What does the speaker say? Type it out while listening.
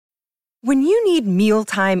When you need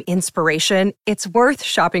mealtime inspiration, it's worth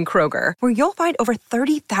shopping Kroger, where you'll find over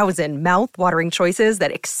 30,000 mouth-watering choices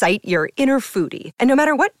that excite your inner foodie. And no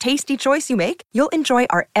matter what tasty choice you make, you'll enjoy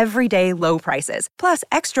our everyday low prices, plus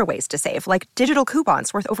extra ways to save, like digital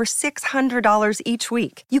coupons worth over $600 each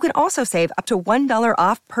week. You can also save up to $1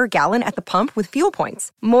 off per gallon at the pump with fuel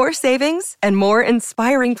points. More savings and more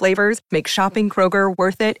inspiring flavors make shopping Kroger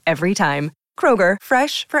worth it every time. Kroger,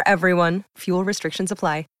 fresh for everyone. Fuel restrictions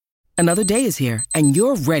apply. Another day is here, and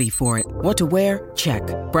you're ready for it. What to wear? Check.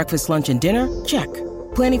 Breakfast, lunch, and dinner? Check.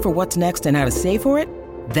 Planning for what's next and how to save for it?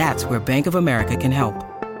 That's where Bank of America can help.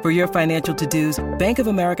 For your financial to-dos, Bank of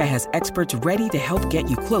America has experts ready to help get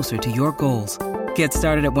you closer to your goals. Get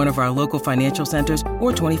started at one of our local financial centers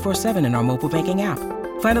or 24/7 in our mobile banking app.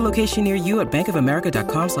 Find a location near you at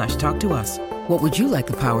bankofamerica.com/talktous. What would you like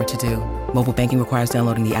the power to do? Mobile banking requires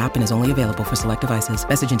downloading the app and is only available for select devices.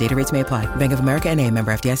 Message and data rates may apply. Bank of America N.A.,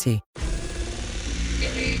 member FDIC.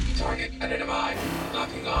 Elite target identified.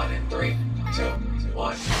 Locking on in 3, 2,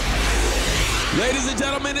 1. Ladies and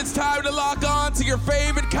gentlemen, it's time to lock on to your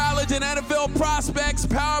favorite college and NFL prospects,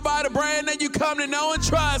 powered by the brand that you come to know and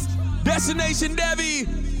trust, Destination Devy.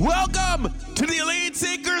 Welcome to the Elite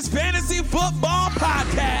Seekers Fantasy Football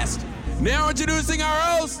Podcast. Now introducing our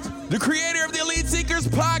host, the creator of the Elite Seekers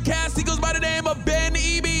Podcast. He goes by the name of Ben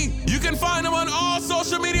Eby. You can find him on all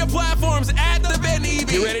social media platforms at the Ben Eby.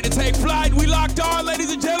 Get ready to take flight. We locked on,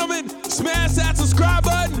 ladies and gentlemen. Smash that subscribe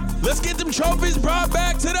button. Let's get them trophies brought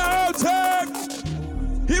back to the hotel.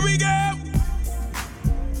 Here we go.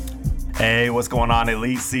 Hey, what's going on,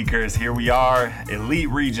 Elite Seekers? Here we are, Elite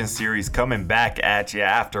Region Series coming back at you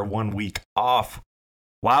after 1 week off.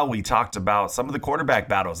 While we talked about some of the quarterback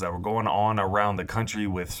battles that were going on around the country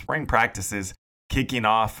with spring practices kicking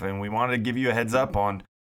off, and we wanted to give you a heads up on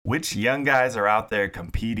which young guys are out there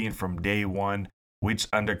competing from day one, which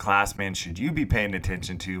underclassmen should you be paying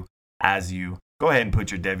attention to as you go ahead and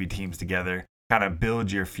put your Devy teams together, kind of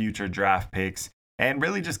build your future draft picks, and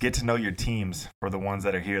really just get to know your teams for the ones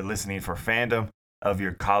that are here listening for fandom of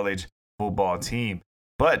your college football team.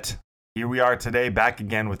 But here we are today, back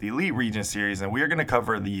again with the Elite Region Series, and we are going to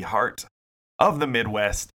cover the heart of the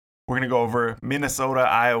Midwest. We're going to go over Minnesota,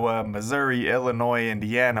 Iowa, Missouri, Illinois,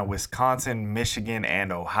 Indiana, Wisconsin, Michigan,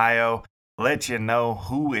 and Ohio. Let you know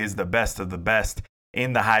who is the best of the best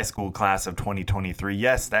in the high school class of 2023.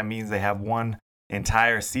 Yes, that means they have one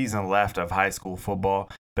entire season left of high school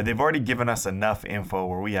football, but they've already given us enough info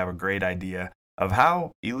where we have a great idea of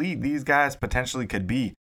how elite these guys potentially could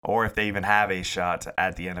be, or if they even have a shot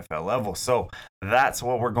at the NFL level. So that's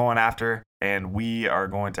what we're going after, and we are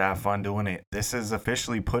going to have fun doing it. This is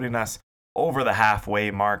officially putting us over the halfway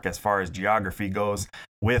mark as far as geography goes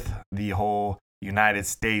with the whole United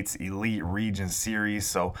States Elite Region Series.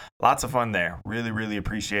 So lots of fun there. Really, really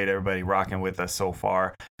appreciate everybody rocking with us so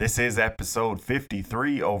far. This is episode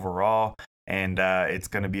 53 overall, and it's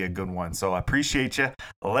going to be a good one. So I appreciate you.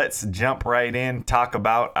 Let's jump right in, talk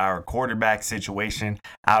about our quarterback situation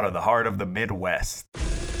out of the heart of the Midwest.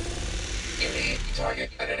 Elite target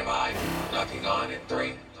identified. Locking on in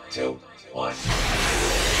 3, 2, 1.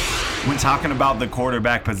 When talking about the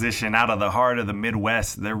quarterback position out of the heart of the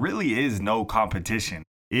Midwest, there really is no competition.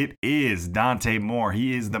 It is Dante Moore.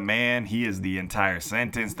 He is the man. He is the entire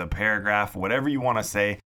sentence, the paragraph, whatever you want to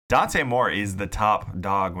say. Dante Moore is the top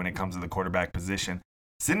dog when it comes to the quarterback position.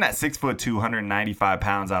 Sitting at 6'2", 195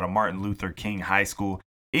 pounds out of Martin Luther King High School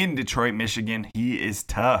in Detroit, Michigan. He is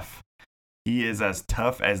tough. He is as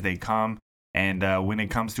tough as they come. And when it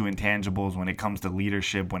comes to intangibles, when it comes to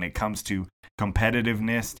leadership, when it comes to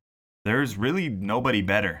competitiveness, there's really nobody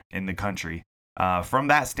better in the country. From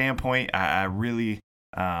that standpoint, I really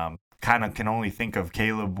kind of can only think of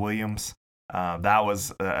Caleb Williams. That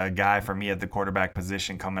was a guy for me at the quarterback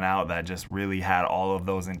position coming out that just really had all of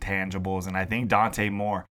those intangibles. And I think Dante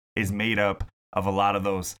Moore is made up of a lot of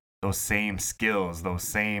those same skills, those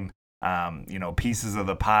same pieces of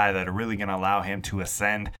the pie that are really going to allow him to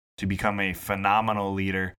ascend to become a phenomenal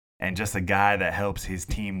leader and just a guy that helps his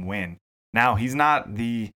team win. Now, he's not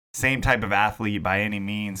the same type of athlete by any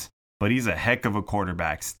means, but he's a heck of a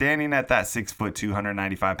quarterback. Standing at that 6'2",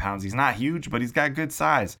 195 pounds, he's not huge, but he's got good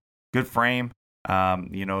size, good frame.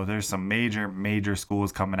 There's some major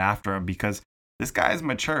schools coming after him because this guy is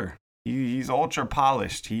mature. He's ultra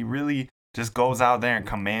polished. He really just goes out there and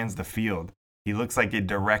commands the field. He looks like a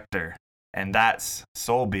director, and that's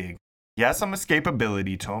so big. He has some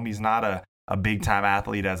escapability to him. He's not a big-time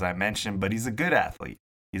athlete, as I mentioned, but he's a good athlete.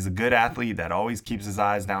 He's a good athlete that always keeps his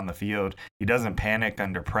eyes down the field. He doesn't panic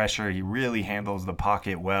under pressure. He really handles the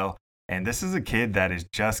pocket well. And this is a kid that is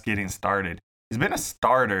just getting started. He's been a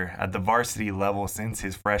starter at the varsity level since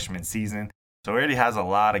his freshman season, so he already has a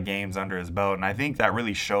lot of games under his belt, and I think that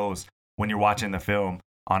really shows when you're watching the film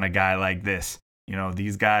on a guy like this. You know,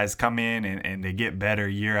 these guys come in and they get better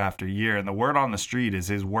year after year, and the word on the street is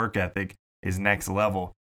his work ethic is next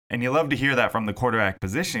level. And you love to hear that from the quarterback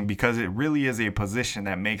position because it really is a position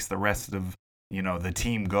that makes the rest of, the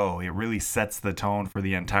team go. It really sets the tone for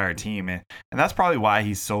the entire team, and that's probably why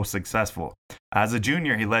he's so successful. As a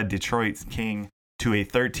junior, he led Detroit's King to a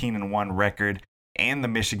 13-1 record and the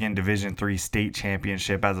Michigan Division III state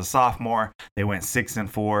championship. As a sophomore, they went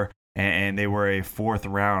 6-4. And they were a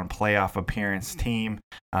fourth-round playoff appearance team.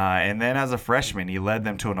 And then as a freshman, he led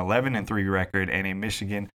them to an 11-3 record and a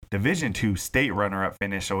Michigan Division II state runner-up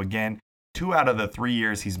finish. So again, 2 out of the 3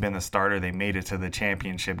 years he's been the starter, they made it to the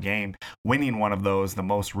championship game, winning one of those, the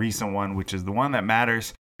most recent one, which is the one that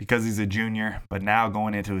matters because he's a junior. But now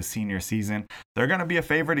going into his senior season, they're going to be a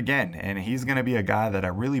favorite again. And he's going to be a guy that I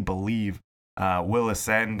really believe will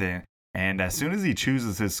ascend. And as soon as he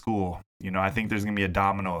chooses his school, I think there's going to be a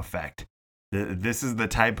domino effect. This is the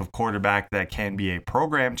type of quarterback that can be a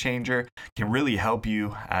program changer, can really help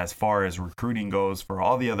you as far as recruiting goes for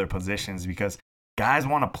all the other positions because guys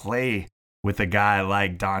want to play with a guy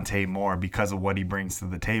like Dante Moore because of what he brings to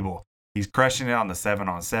the table. He's crushing it on the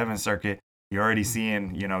 7-on-7 circuit. You're already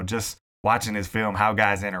seeing, just watching his film, how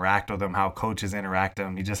guys interact with him, how coaches interact with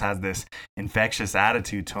him. He just has this infectious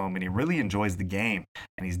attitude to him, and he really enjoys the game,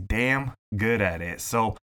 and he's damn good at it.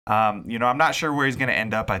 So, I'm not sure where he's going to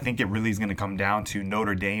end up. I think it really is going to come down to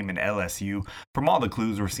Notre Dame and LSU. From all the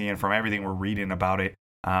clues we're seeing, from everything we're reading about it,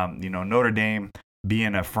 Notre Dame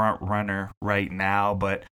being a front runner right now,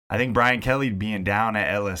 but I think Brian Kelly being down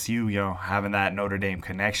at LSU, having that Notre Dame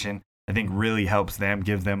connection, I think really helps them,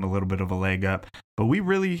 gives them a little bit of a leg up. But we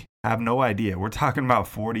really have no idea. We're talking about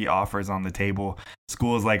 40 offers on the table.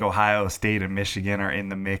 Schools like Ohio State and Michigan are in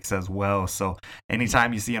the mix as well. So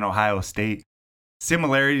anytime you see an Ohio State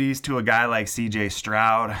similarities to a guy like CJ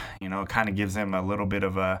Stroud, kind of gives him a little bit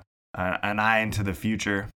of an eye into the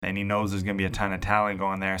future, and he knows there's going to be a ton of talent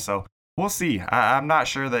going there. So we'll see. I'm not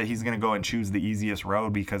sure that he's going to go and choose the easiest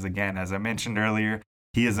road because, again, as I mentioned earlier,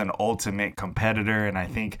 he is an ultimate competitor, and I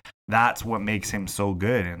think that's what makes him so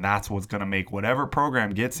good, and that's what's going to make whatever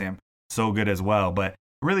program gets him so good as well. But it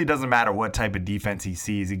really doesn't matter what type of defense he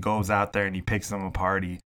sees. He goes out there and he picks them apart.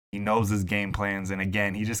 He knows his game plans, and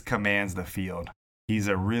again, he just commands the field. He's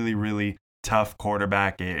a really, really tough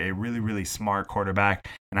quarterback, a really, really smart quarterback,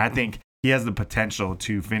 and I think he has the potential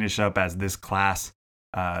to finish up as this class's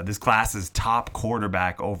top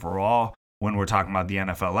quarterback overall when we're talking about the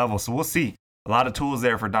NFL level. So we'll see. A lot of tools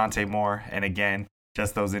there for Dante Moore, and again,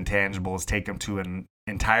 just those intangibles take him to an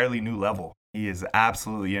entirely new level. He is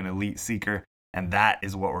absolutely an elite seeker, and that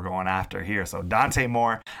is what we're going after here. So Dante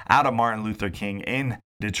Moore out of Martin Luther King in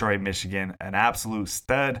Detroit, Michigan, an absolute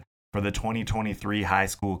stud for the 2023 high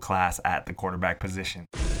school class at the quarterback position.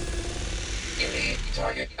 Unique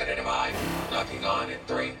target identified. Locking on in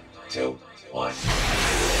 3, 2, 1.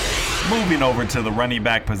 Moving over to the running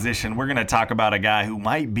back position, we're going to talk about a guy who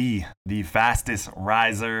might be the fastest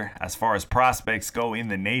riser as far as prospects go in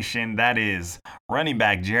the nation. That is running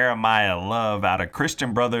back Jeremiah Love out of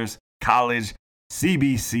Christian Brothers College,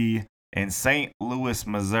 CBC in St. Louis,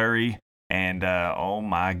 Missouri. And oh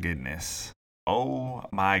my goodness,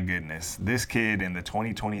 this kid in the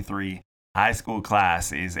 2023 high school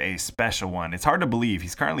class is a special one. It's hard to believe.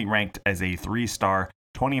 He's currently ranked as a 3-star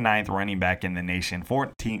 29th running back in the nation,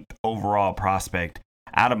 14th overall prospect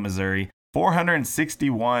out of Missouri.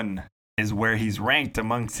 461 is where he's ranked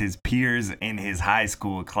amongst his peers in his high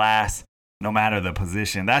school class, no matter the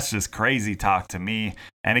position. That's just crazy talk to me.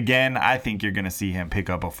 And again, I think you're going to see him pick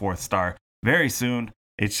up a 4th star very soon.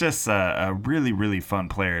 It's just a really, really fun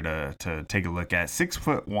player to take a look at.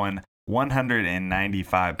 6'1",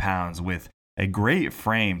 195 pounds with a great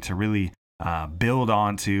frame to really build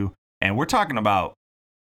onto. And we're talking about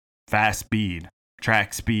fast speed,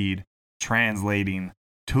 track speed, translating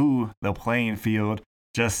to the playing field.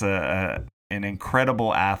 Just an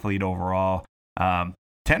incredible athlete overall.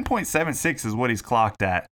 10.76 is what he's clocked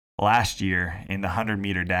at last year in the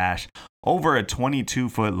 100-meter dash. Over a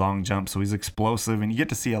 22-foot long jump, so he's explosive, and you get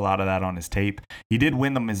to see a lot of that on his tape. He did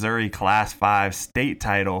win the Missouri Class 5 state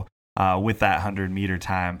title with that 100-meter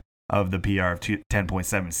time of the PR of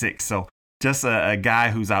 10.76. So just a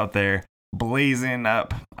guy who's out there blazing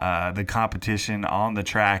up the competition on the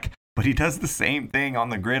track, but he does the same thing on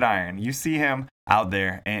the gridiron. You see him out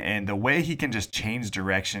there, and the way he can just change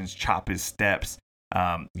directions, chop his steps,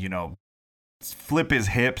 flip his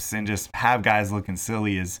hips, and just have guys looking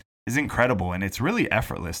silly is incredible, and it's really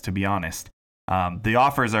effortless, to be honest. The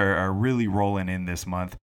offers are really rolling in this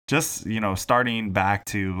month. Just, starting back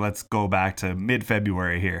to, let's go back to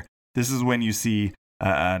mid-February here. This is when you see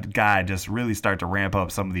a guy just really start to ramp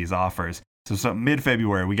up some of these offers. So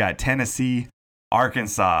mid-February, we got Tennessee,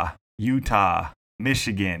 Arkansas, Utah,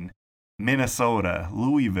 Michigan, Minnesota,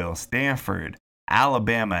 Louisville, Stanford,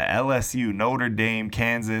 Alabama, LSU, Notre Dame,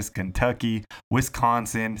 Kansas, Kentucky,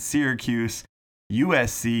 Wisconsin, Syracuse,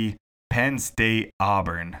 USC, Penn State,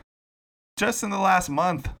 Auburn. Just in the last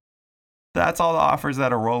month, that's all the offers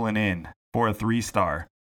that are rolling in for a 3-star.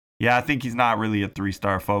 Yeah, I think he's not really a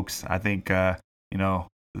 3-star, folks. I think,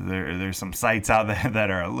 there's some sites out there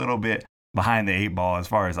that are a little bit behind the 8 ball as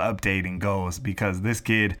far as updating goes, because this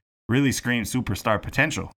kid really screams superstar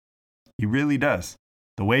potential. He really does.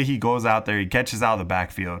 The way he goes out there, he catches out of the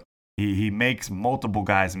backfield. He makes multiple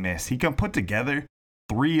guys miss. He can put together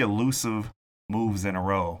 3 elusive moves in a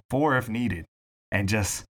row, 4 if needed. And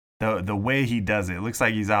just the way he does it looks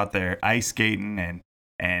like he's out there ice skating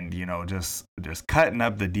and just cutting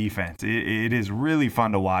up the defense. It is really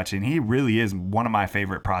fun to watch, and he really is one of my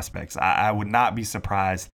favorite prospects. I would not be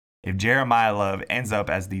surprised if Jeremiah Love ends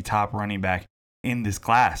up as the top running back in this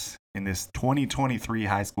class, in this 2023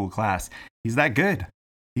 high school class. He's that good.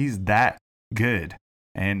 He's that good.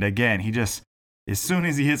 And again, he just, as soon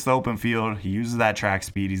as he hits the open field, he uses that track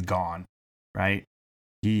speed, he's gone, right?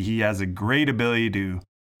 He has a great ability to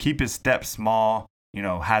keep his steps small,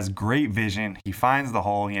 has great vision. He finds the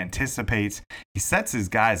hole, he anticipates, he sets his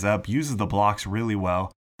guys up, uses the blocks really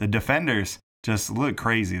well. The defenders just look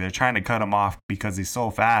crazy. They're trying to cut him off because he's so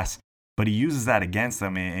fast, but he uses that against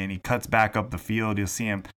them, and he cuts back up the field. You'll see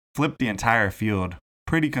him flip the entire field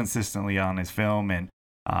pretty consistently on his film, and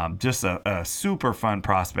just a super fun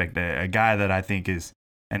prospect, a guy that I think is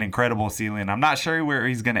an incredible ceiling. I'm not sure where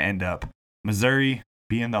he's going to end up. Missouri,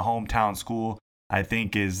 being the hometown school, I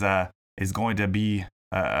think is going to be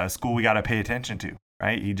a school we got to pay attention to,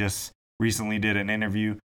 right? He just recently did an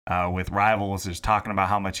interview with Rivals, just talking about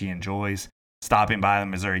how much he enjoys stopping by the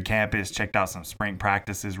Missouri campus, checked out some spring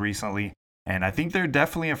practices recently, and I think they're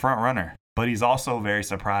definitely a front runner. But he's also very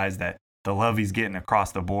surprised that the love he's getting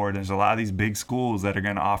across the board. There's a lot of these big schools that are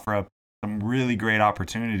going to offer up some really great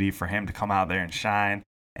opportunity for him to come out there and shine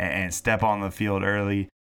and step on the field early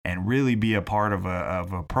and really be a part of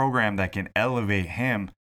a program that can elevate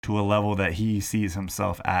him to a level that he sees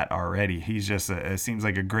himself at already. He's just seems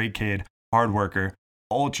like a great kid, hard worker,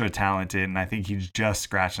 ultra talented, and I think he's just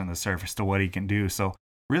scratching the surface to what he can do. So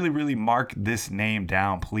really, really mark this name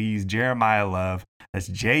down, please. Jeremiah Love. That's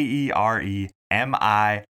Jeremiah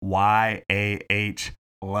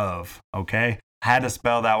Love. Okay? Had to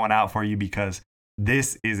spell that one out for you because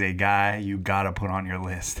this is a guy you got to put on your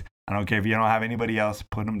list. I don't care if you don't have anybody else,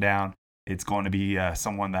 put him down. It's going to be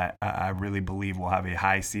someone that I really believe will have a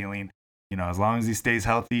high ceiling. As long as he stays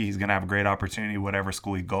healthy, he's going to have a great opportunity, whatever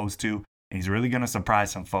school he goes to. And he's really going to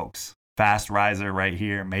surprise some folks. Fast riser right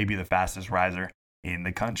here, maybe the fastest riser in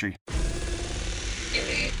the country.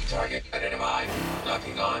 Unique target identified.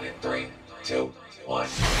 Locking on in 3, 2, 1.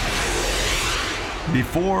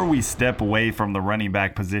 Before we step away from the running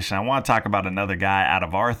back position, I want to talk about another guy out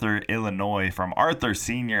of Arthur, Illinois, from Arthur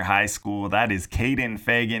Senior High School. That is Caden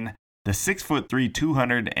Fagan, the 6'3",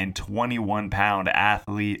 221-pound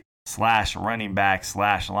athlete / running back /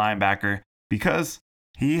 linebacker, because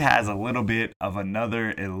he has a little bit of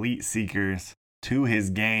another elite seekers to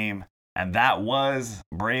his game, and that was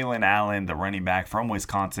Braylon Allen, the running back from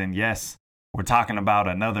Wisconsin. Yes, we're talking about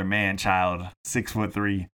another man-child,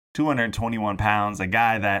 6'3", 221 pounds, a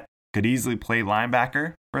guy that could easily play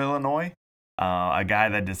linebacker for Illinois, a guy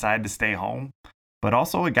that decided to stay home, but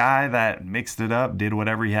also a guy that mixed it up, did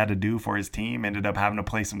whatever he had to do for his team, ended up having to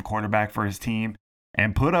play some quarterback for his team,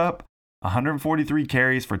 and put up 143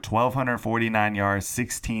 carries for 1,249 yards,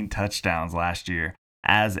 16 touchdowns last year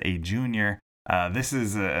as a junior. This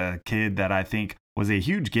is a kid that I think was a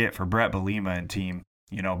huge get for Brett Bielema and team.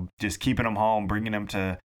 Just keeping him home, bringing him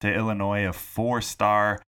to Illinois, a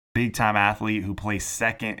 4-star big-time athlete who plays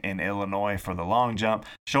second in Illinois for the long jump,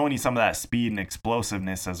 showing you some of that speed and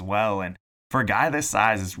explosiveness as well. And for a guy this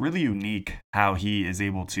size, it's really unique how he is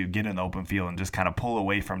able to get in the open field and just kind of pull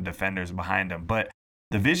away from defenders behind him. But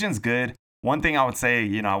the vision's good. One thing I would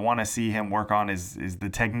say, I want to see him work on is the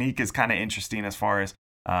technique is kind of interesting as far as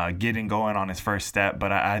getting going on his first step.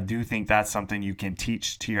 But I do think that's something you can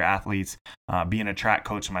teach to your athletes. Being a track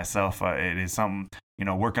coach myself, it is something,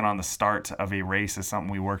 working on the start of a race is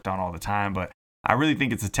something we worked on all the time. But I really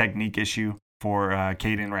think it's a technique issue for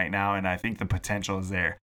Caden right now, and I think the potential is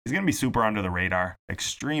there. He's going to be super under the radar,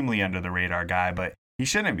 extremely under the radar guy, but he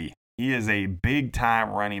shouldn't be. He is a big-time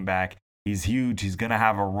running back. He's huge. He's going to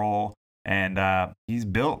have a role And he's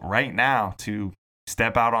built right now to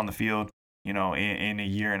step out on the field, in a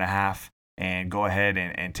year and a half and go ahead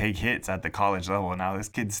and take hits at the college level. Now, this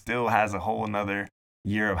kid still has a whole another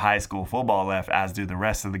year of high school football left, as do the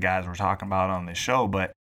rest of the guys we're talking about on this show.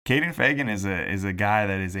 But Kaden Feagin is a guy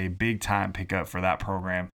that is a big time pickup for that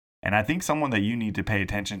program. And I think someone that you need to pay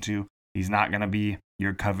attention to. He's not going to be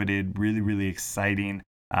your coveted, really, really exciting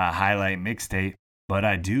highlight mixtape. But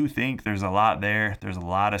I do think there's a lot there. There's a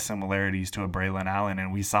lot of similarities to a Braylon Allen,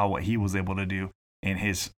 and we saw what he was able to do in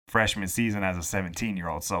his freshman season as a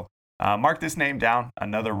 17-year-old. So mark this name down.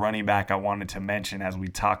 Another running back I wanted to mention as we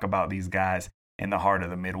talk about these guys in the heart of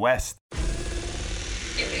the Midwest.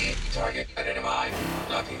 Unique target identified.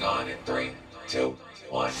 Locking on in 3, 2,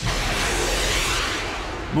 1.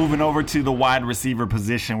 Moving over to the wide receiver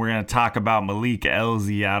position, we're going to talk about Malik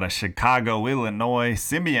Elzy out of Chicago, Illinois,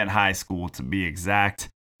 Simeon High School to be exact.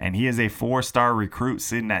 And he is a 4-star recruit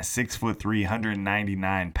sitting at 6'3",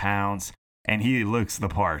 199 pounds. And he looks the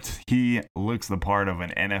part. He looks the part of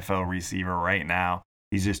an NFL receiver right now.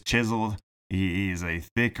 He's just chiseled. He is a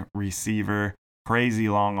thick receiver, crazy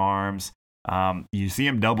long arms. You see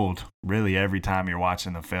him doubled really every time you're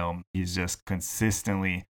watching the film. He's just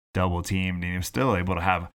consistently double teamed, and he was still able to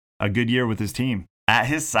have a good year with his team. At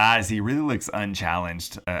his size, he really looks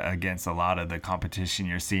unchallenged against a lot of the competition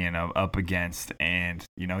you're seeing up against. And,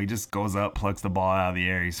 he just goes up, plucks the ball out of the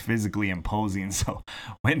air. He's physically imposing. So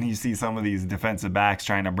when you see some of these defensive backs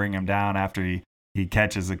trying to bring him down after he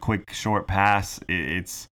catches a quick short pass,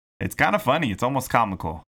 it's kind of funny. It's almost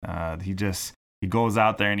comical. He goes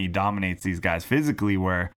out there and he dominates these guys physically,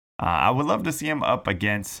 where I would love to see him up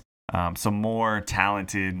against some more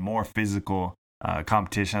talented, more physical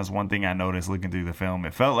competition. That's one thing I noticed looking through the film.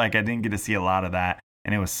 It felt like I didn't get to see a lot of that,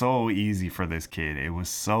 and it was so easy for this kid. It was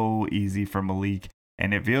so easy for Malik,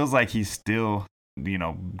 and it feels like he's still,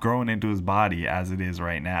 growing into his body as it is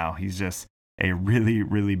right now. He's just a really,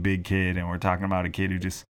 really big kid, and we're talking about a kid who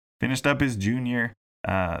just finished up his junior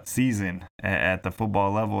season at the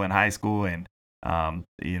football level in high school, and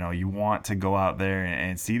you want to go out there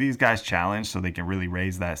and see these guys challenge so they can really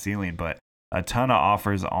raise that ceiling. But a ton of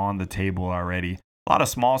offers on the table already. A lot of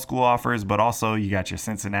small school offers, but also you got your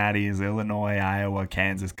Cincinnati's, Illinois, Iowa,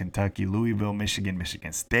 Kansas, Kentucky, Louisville, Michigan,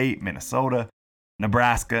 Michigan State, Minnesota,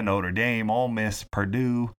 Nebraska, Notre Dame, Ole Miss,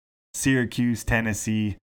 Purdue, Syracuse,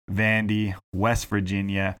 Tennessee, Vandy, West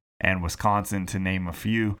Virginia, and Wisconsin, to name a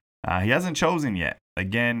few. He hasn't chosen yet.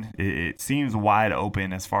 Again, it seems wide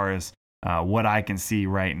open as far as what I can see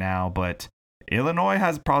right now, but Illinois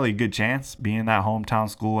has probably a good chance being that hometown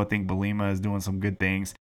school. I think Bielema is doing some good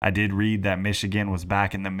things. I did read that Michigan was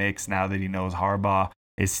back in the mix now that he knows Harbaugh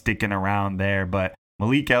is sticking around there, but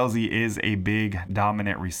Malik Elzy is a big,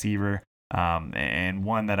 dominant receiver, and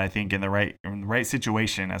one that I think in the right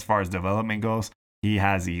situation as far as development goes, he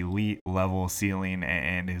has elite level ceiling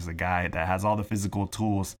and is a guy that has all the physical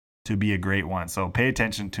tools to be a great one. So pay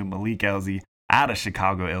attention to Malik Elzy out of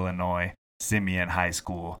Chicago, Illinois, Simeon High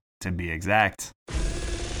School to be exact.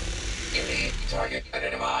 Unique target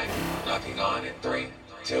identified. Locking on in 3,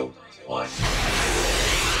 2, 1.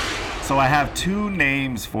 So I have two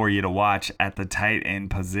names for you to watch at the tight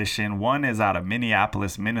end position. One is out of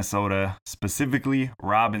Minneapolis, Minnesota, specifically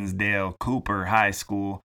Robbinsdale Cooper High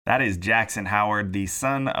School. That is Jackson Howard, the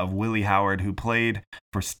son of Willie Howard, who played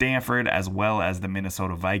for Stanford as well as the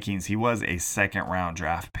Minnesota Vikings. He was a second-round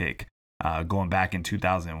draft pick going back in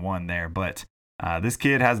 2001 there. But this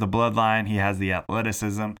kid has the bloodline. He has the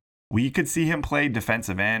athleticism. We could see him play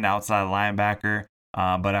defensive end, outside linebacker.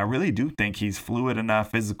 But I really do think he's fluid enough,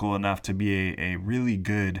 physical enough to be a really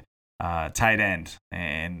good tight end,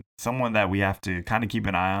 and someone that we have to kind of keep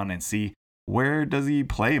an eye on and see where does he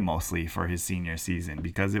play mostly for his senior season,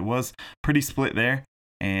 because it was pretty split there,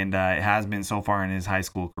 and it has been so far in his high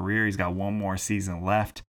school career. He's got one more season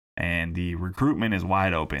left, and the recruitment is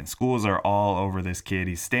wide open. Schools are all over this kid.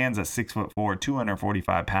 He stands at 6'4",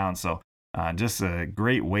 245 pounds, so just a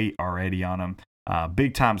great weight already on him.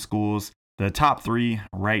 Big time schools. The top three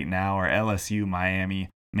right now are LSU, Miami,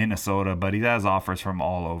 Minnesota, but he has offers from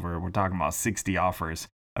all over. We're talking about 60 offers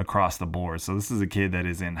across the board. So this is a kid that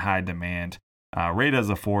is in high demand. Rated as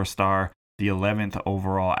a 4-star, the 11th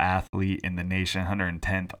overall athlete in the nation,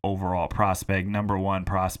 110th overall prospect, number 1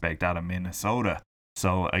 prospect out of Minnesota.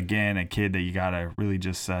 So again, a kid that you got to really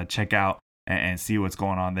just check out and see what's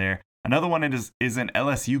going on there. Another one is an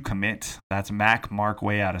LSU commit. That's Mac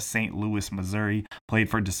Markway out of St. Louis, Missouri. Played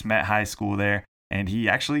for DeSmet High School there, and he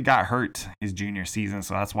actually got hurt his junior season,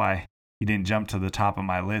 so that's why he didn't jump to the top of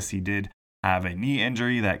my list. He did have a knee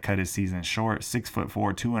injury that cut his season short. 6'4",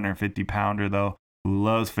 250-pounder, though, who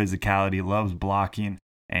loves physicality, loves blocking,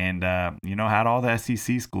 and, had all the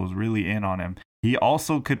SEC schools really in on him. He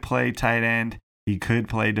also could play tight end. He could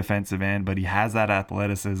play defensive end, but he has that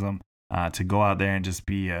athleticism to go out there and just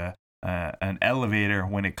be an elevator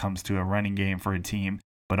when it comes to a running game for a team,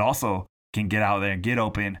 but also can get out there, get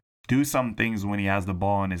open, do some things when he has the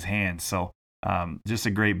ball in his hands. So just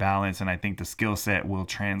a great balance, and I think the skill set will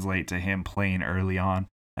translate to him playing early on.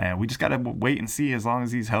 And we just got to wait and see. As long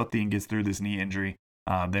as he's healthy and gets through this knee injury,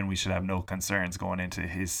 then we should have no concerns going into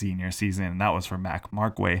his senior season. And that was for Mac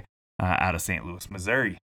Markway out of St. Louis,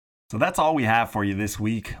 Missouri. So that's all we have for you this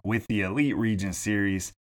week with the Elite Region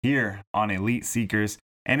Series here on Elite Seekers.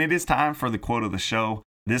 And it is time for the quote of the show.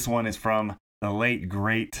 This one is from the late,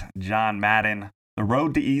 great John Madden. The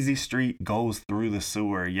road to easy street goes through the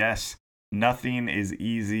sewer. Yes, nothing is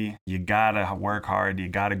easy. You gotta work hard. You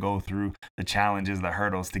gotta go through the challenges, the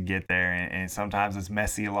hurdles to get there. And sometimes it's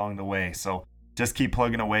messy along the way. So just keep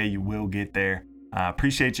plugging away. You will get there.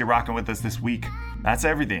 Appreciate you rocking with us this week. That's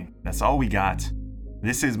everything. That's all we got.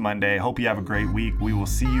 This is Monday. Hope you have a great week. We will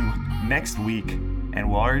see you next week, and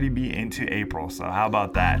we'll already be into April. So how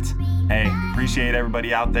about that? Hey, appreciate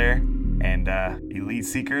everybody out there, and Elite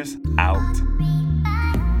Seekers out.